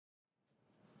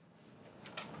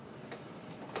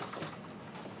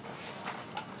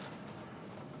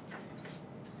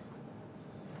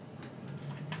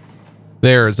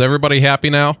There, is everybody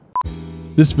happy now?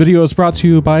 This video is brought to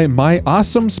you by my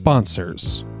awesome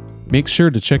sponsors. Make sure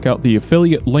to check out the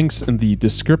affiliate links in the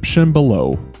description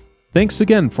below. Thanks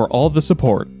again for all the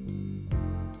support.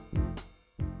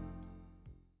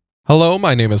 Hello,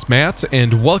 my name is Matt,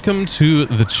 and welcome to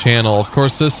the channel. Of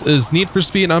course, this is Need for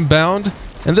Speed Unbound,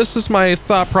 and this is my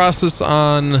thought process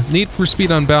on Need for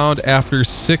Speed Unbound after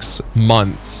 6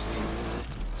 months.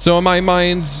 So in my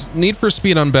mind, Need for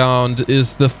Speed Unbound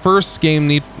is the first game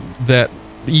that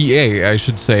EA, I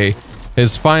should say,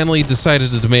 has finally decided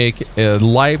to make a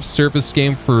live service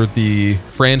game for the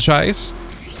franchise.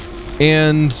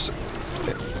 And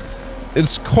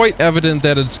it's quite evident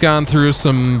that it's gone through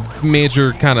some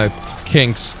major kind of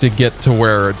kinks to get to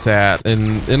where it's at.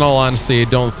 And in all honesty, I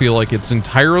don't feel like it's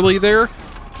entirely there.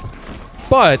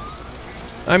 But,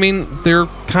 I mean, they're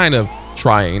kind of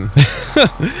trying.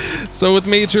 So with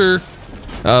major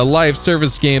live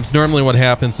service games, normally what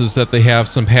happens is that they have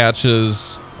some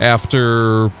patches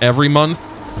after every month,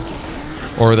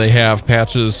 or they have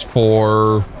patches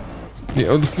for, you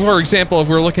know, for example, if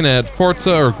we're looking at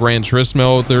Forza or Gran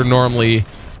Turismo, they're normally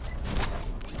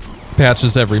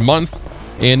patches every month.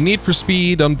 And Need for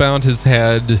Speed Unbound has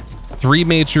had 3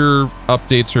 major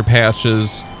updates or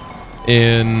patches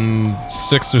in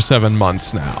 6 or 7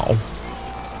 months now.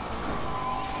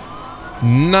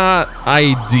 Not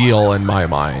ideal in my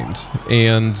mind.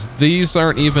 And these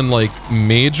aren't even like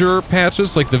major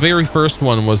patches. Like the very first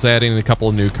one was adding a couple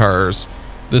of new cars.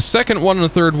 The second one and the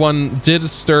third one did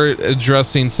start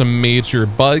addressing some major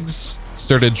bugs,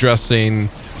 started addressing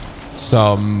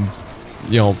some,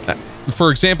 you know, for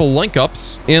example,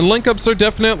 link-ups. And link-ups are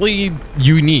definitely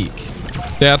unique.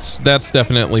 That's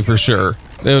definitely for sure.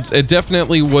 It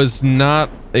definitely was not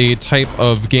a type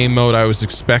of game mode I was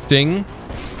expecting.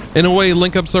 In a way,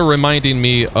 link-ups are reminding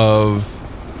me of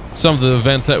some of the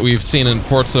events that we've seen in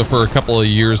Forza for a couple of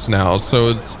years now. So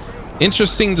it's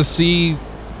interesting to see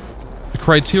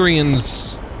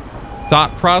Criterion's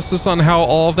thought process on how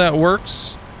all of that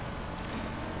works.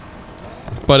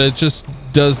 But it just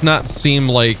does not seem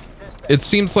like... It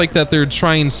seems like that they're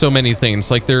trying so many things.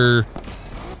 Like they're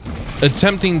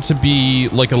attempting to be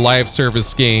like a live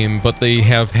service game, but they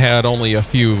have had only a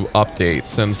few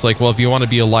updates. And it's like, well, if you want to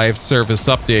be a live service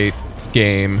update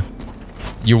game,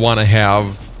 you want to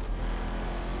have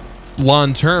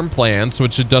long-term plans,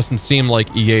 which it doesn't seem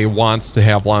like EA wants to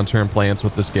have long-term plans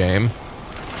with this game.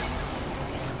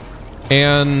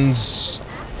 And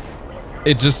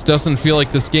it just doesn't feel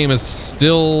like this game is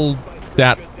still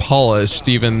that polished,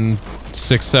 even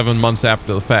 6-7 months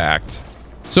after the fact.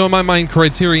 So in my mind,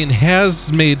 Criterion has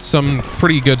made some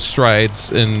pretty good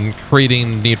strides in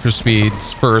creating Need for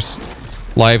Speed's first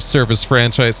live service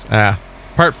franchise.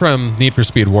 Apart from Need for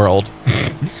Speed World.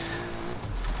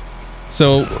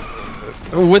 So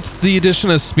with the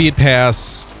addition of Speed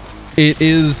Pass, it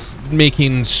is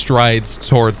making strides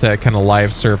towards that kind of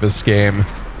live service game.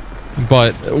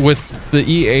 But with the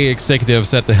EA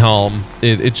executives at the helm,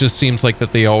 it just seems like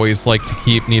that they always like to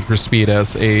keep Need for Speed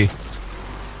as a...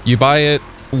 You buy it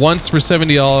once for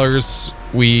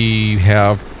 $70, we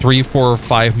have 3, 4,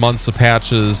 5 months of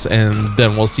patches, and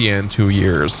then we'll see you in 2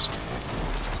 years.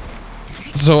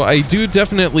 So I do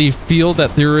definitely feel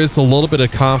that there is a little bit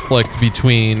of conflict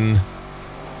between...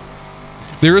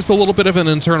 There is a little bit of an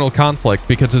internal conflict,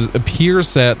 because it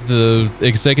appears that the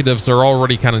executives are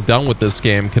already kind of done with this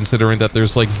game, considering that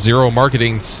there's like 0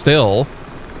 marketing still.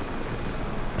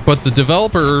 But the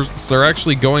developers are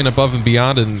actually going above and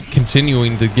beyond and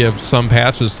continuing to give some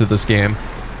patches to this game,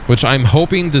 which I'm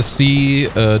hoping to see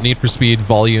Need for Speed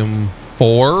Volume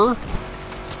 4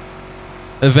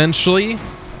 eventually.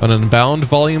 An Unbound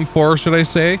Volume 4, should I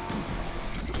say.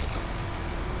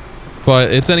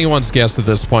 But it's anyone's guess at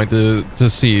this point to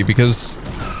see, because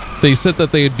they said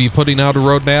that they'd be putting out a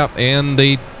roadmap, and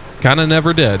they kind of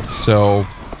never did, so...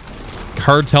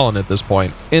 hard telling at this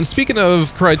point. And speaking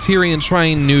of Criterion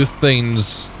trying new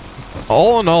things,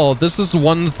 all in all, this is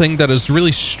one thing that has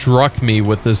really struck me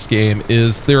with this game,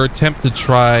 is their attempt to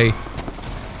try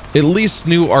at least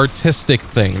new artistic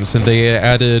things. And they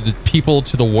added people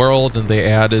to the world, and they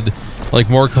added like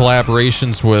more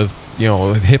collaborations with, you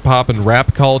know, hip-hop and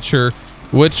rap culture,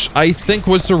 which I think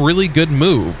was a really good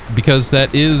move, because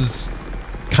that is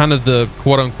kind of the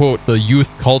quote-unquote the youth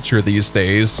culture these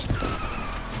days.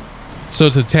 So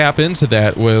to tap into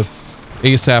that with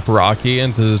A$AP Rocky,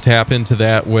 and to tap into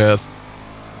that with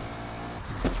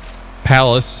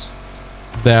Palace,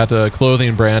 that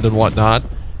clothing brand and whatnot,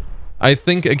 I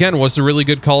think, again, was a really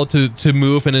good call to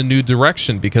move in a new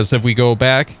direction. Because if we go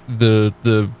back, the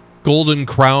golden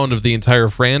crown of the entire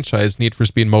franchise, Need for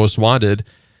Speed Most Wanted,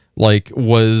 like,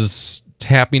 was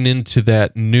tapping into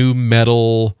that new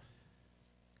metal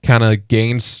kind of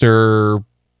gangster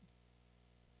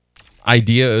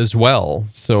idea as well.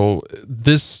 So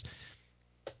this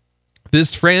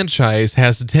franchise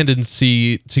has a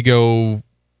tendency to go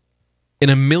in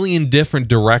a million different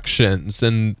directions,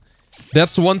 and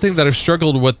that's the one thing that I've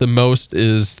struggled with the most,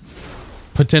 is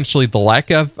potentially the lack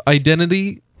of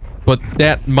identity. But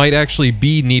that might actually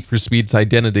be Need for Speed's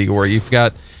identity, where you've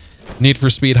got Need for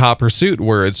Speed Hot Pursuit,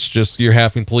 where it's just you're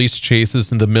having police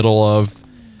chases in the middle of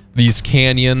these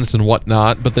canyons and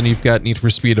whatnot. But then you've got Need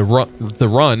for Speed The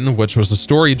Run, which was a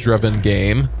story-driven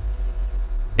game.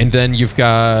 And then you've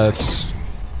got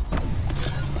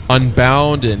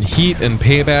Unbound and Heat and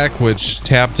Payback, which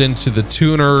tapped into the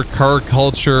tuner car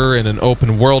culture in an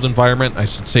open world environment. I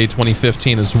should say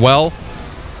 2015 as well.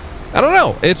 I don't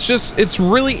know. It's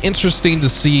really interesting to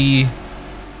see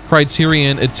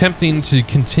Criterion attempting to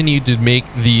continue to make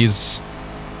these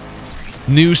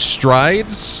new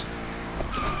strides.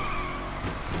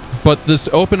 But this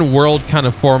open world kind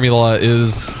of formula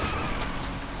is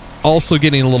also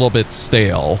getting a little bit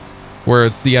stale, where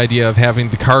it's the idea of having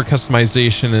the car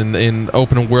customization in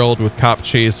open world with cop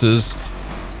chases.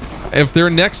 If their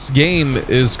next game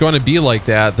is going to be like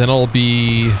that, then it'll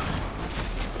be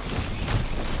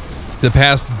the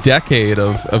past decade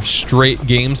of straight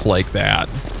games like that,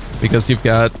 because you've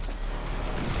got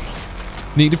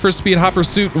Need for Speed Hot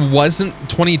Pursuit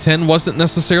 2010 wasn't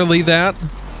necessarily that,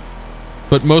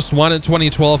 but Most Wanted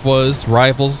 2012 was,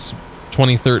 Rivals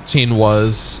 2013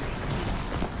 was,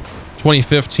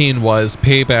 2015 was,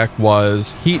 Payback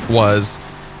was, Heat was.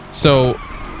 So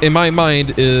in my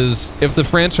mind is, if the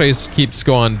franchise keeps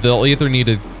going, they'll either need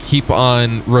to keep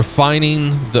on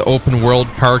refining the open world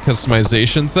car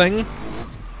customization thing,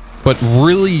 but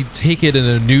really take it in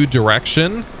a new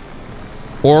direction,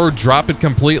 or drop it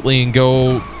completely and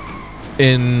go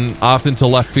off into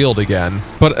left field again.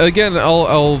 But again,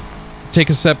 I'll take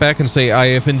a step back and say I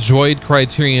have enjoyed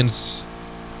Criterion's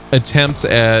attempts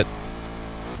at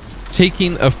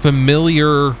taking a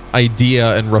familiar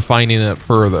idea and refining it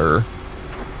further.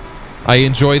 I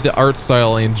enjoyed the art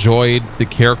style, I enjoyed the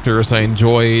characters, I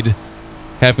enjoyed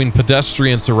having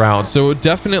pedestrians around. So it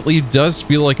definitely does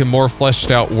feel like a more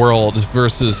fleshed out world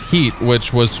versus Heat,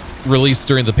 which was released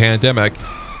during the pandemic.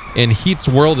 And Heat's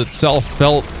world itself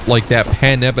felt like that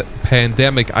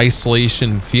pandemic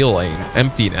isolation feeling,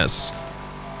 emptiness.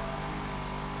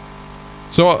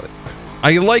 So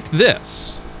I like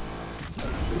this.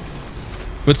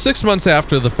 But 6 months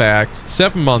after the fact,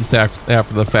 7 months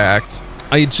after the fact,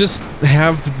 I just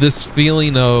have this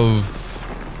feeling of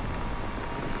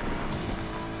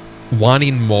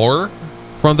wanting more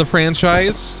from the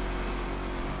franchise.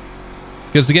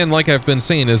 Because again, like I've been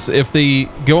saying, is if they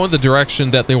go in the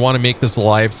direction that they want to make this a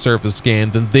live service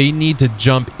game, then they need to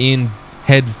jump in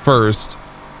head first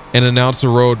and announce a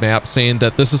roadmap saying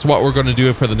that this is what we're going to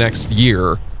do for the next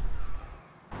year.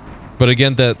 But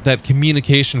again, that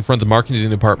communication from the marketing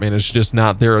department is just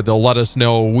not there. They'll let us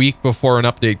know a week before an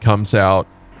update comes out,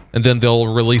 and then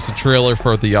they'll release a trailer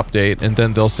for the update, and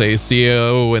then they'll say, see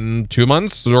you in 2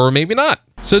 months, or maybe not.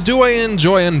 So do I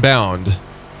enjoy Unbound?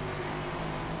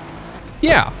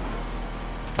 Yeah.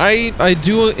 I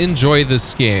do enjoy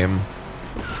this game.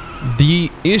 The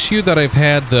issue that I've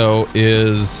had, though,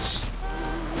 is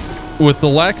with the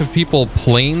lack of people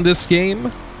playing this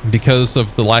game, because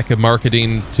of the lack of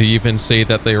marketing to even say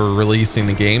that they were releasing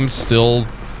the game, still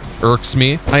irks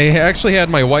me. I actually had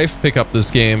my wife pick up this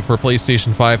game for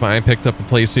PlayStation 5, and I picked up a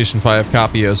PlayStation 5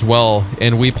 copy as well,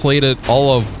 and we played it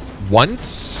all of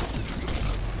once.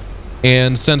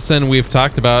 And since then we've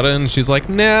talked about it, and she's like,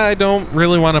 nah, I don't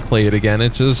really want to play it again.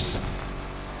 It just...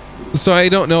 So I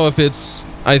don't know if it's...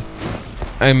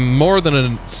 I'm more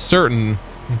than certain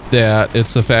that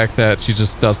it's the fact that she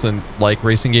just doesn't like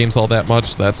racing games all that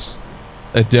much. That's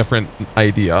a different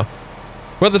idea.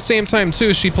 But at the same time,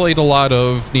 too, she played a lot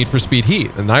of Need for Speed Heat,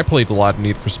 and I played a lot of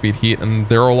Need for Speed Heat, and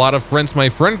there are a lot of friends in my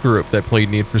friend group that played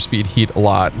Need for Speed Heat a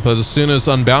lot. But as soon as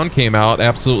Unbound came out,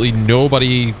 absolutely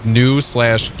nobody knew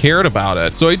 / cared about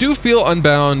it. So I do feel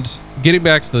Unbound, getting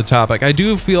back to the topic, I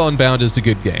do feel Unbound is a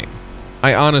good game.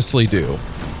 I honestly do.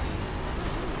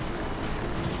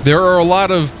 There are a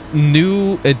lot of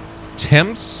new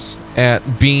attempts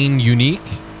at being unique,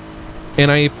 and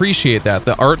I appreciate that.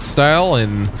 The art style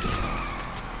and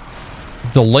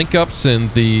the link-ups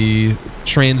and the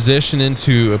transition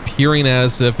into appearing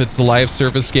as if it's a live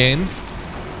service game.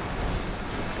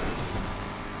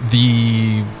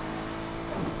 The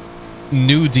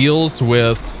new deals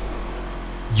with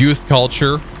youth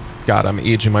culture. God, I'm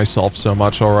aging myself so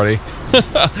much already.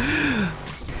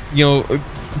 You know,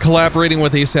 collaborating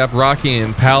with A$AP Rocky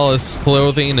and Palace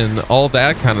Clothing and all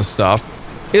that kind of stuff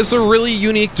is a really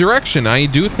unique direction. I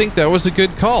do think that was a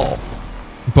good call,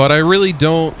 but I really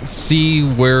don't see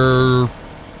where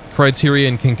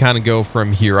Criterion can kind of go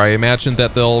from here. I imagine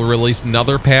that they'll release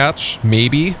another patch,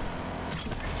 maybe,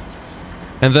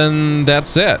 and then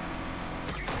that's it.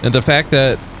 And the fact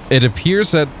that it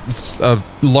appears that a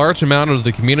large amount of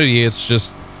the community has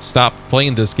just stopped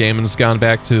playing this game and has gone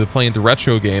back to playing the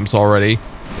retro games already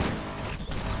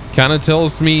kind of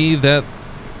tells me that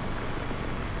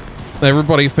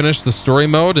everybody finished the story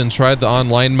mode and tried the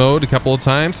online mode a couple of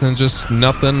times and just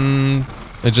nothing,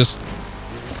 it just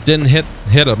didn't hit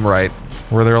them right,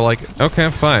 where they're like, okay,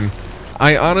 fine.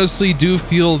 I honestly do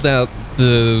feel that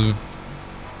the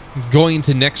going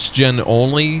to next gen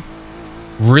only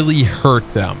really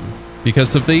hurt them,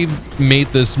 because if they made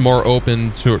this more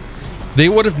open to, they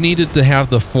would have needed to have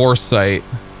the foresight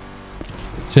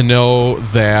to know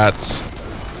that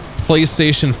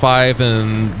PlayStation 5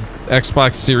 and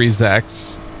Xbox Series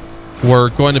X were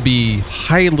going to be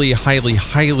highly, highly,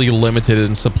 highly limited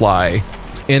in supply.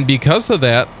 And because of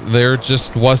that, there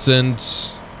just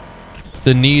wasn't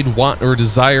the need, want, or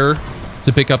desire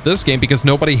to pick up this game because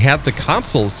nobody had the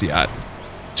consoles yet.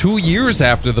 2 years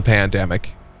after the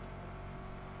pandemic.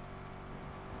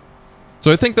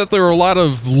 So I think that there are a lot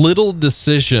of little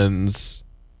decisions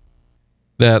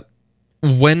that,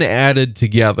 when added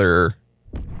together,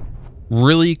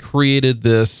 really created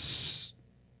this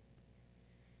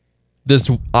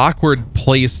awkward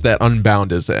place that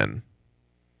Unbound is in.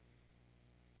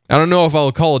 I don't know if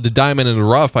I'll call it a diamond in the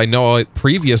rough. I know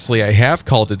previously I have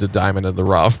called it a diamond in the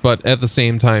rough, but at the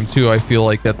same time too, I feel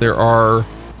like that there are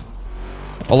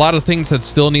a lot of things that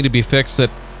still need to be fixed that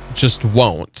just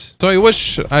won't. So I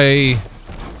wish I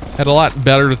had a lot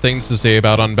better things to say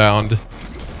about Unbound,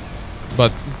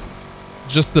 but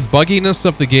just the bugginess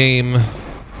of the game.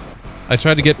 I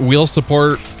tried to get wheel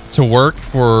support to work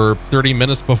for 30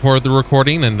 minutes before the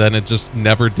recording, and then it just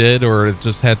never did, or it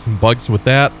just had some bugs with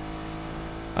that.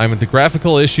 I mean, the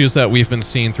graphical issues that we've been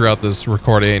seeing throughout this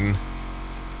recording,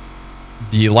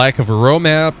 the lack of a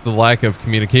roadmap, the lack of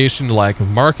communication, the lack of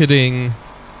marketing,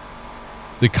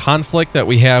 the conflict that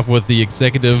we have with the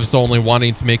executives only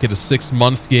wanting to make it a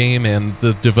 6-month game and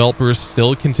the developers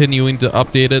still continuing to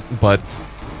update it, but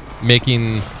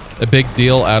making a big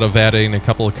deal out of adding a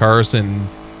couple of cars in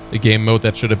a game mode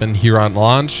that should have been here on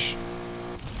launch.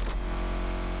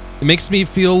 It makes me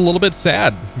feel a little bit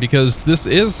sad because this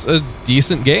is a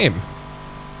decent game.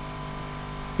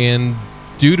 And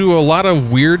due to a lot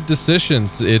of weird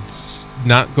decisions, it's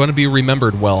not going to be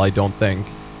remembered well, I don't think.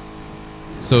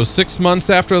 So 6 months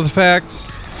after the fact,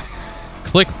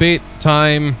 clickbait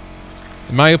time.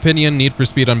 In my opinion, Need for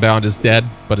Speed Unbound is dead,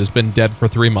 but has been dead for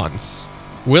 3 months.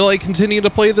 Will I continue to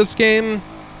play this game?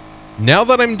 Now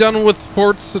that I'm done with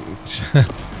Forza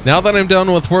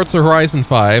Horizon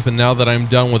 5, and now that I'm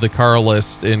done with the car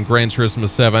list in Gran Turismo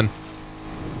 7,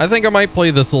 I think I might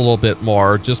play this a little bit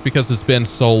more, just because it's been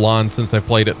so long since I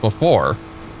played it before.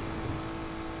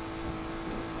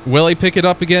 Will I pick it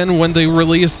up again when they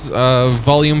release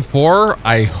Volume 4?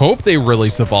 I hope they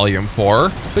release a Volume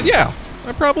 4, but yeah,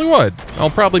 I probably would. I'll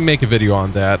probably make a video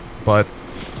on that, but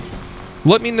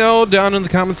let me know down in the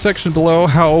comments section below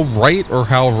how right or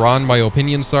how wrong my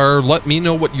opinions are. Let me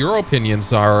know what your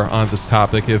opinions are on this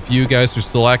topic, if you guys are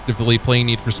still actively playing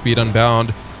Need for Speed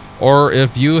Unbound, or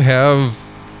if you have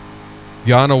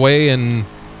gone away and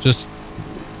just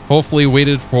hopefully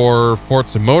waited for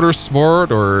Forza Motorsport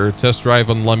or Test Drive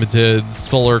Unlimited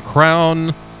Solar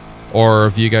Crown, or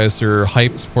if you guys are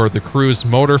hyped for the Cruise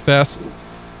Motorfest.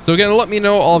 So again, let me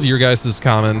know all of your guys'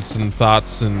 comments and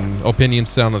thoughts and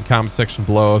opinions down in the comment section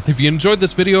below. If you enjoyed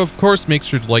this video, of course, make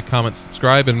sure to like, comment,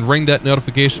 subscribe, and ring that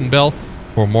notification bell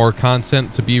for more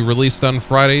content to be released on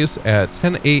Fridays at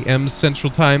 10 a.m.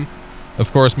 Central Time.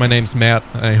 Of course, my name's Matt,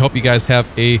 and I hope you guys have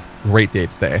a great day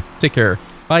today. Take care.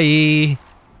 Bye.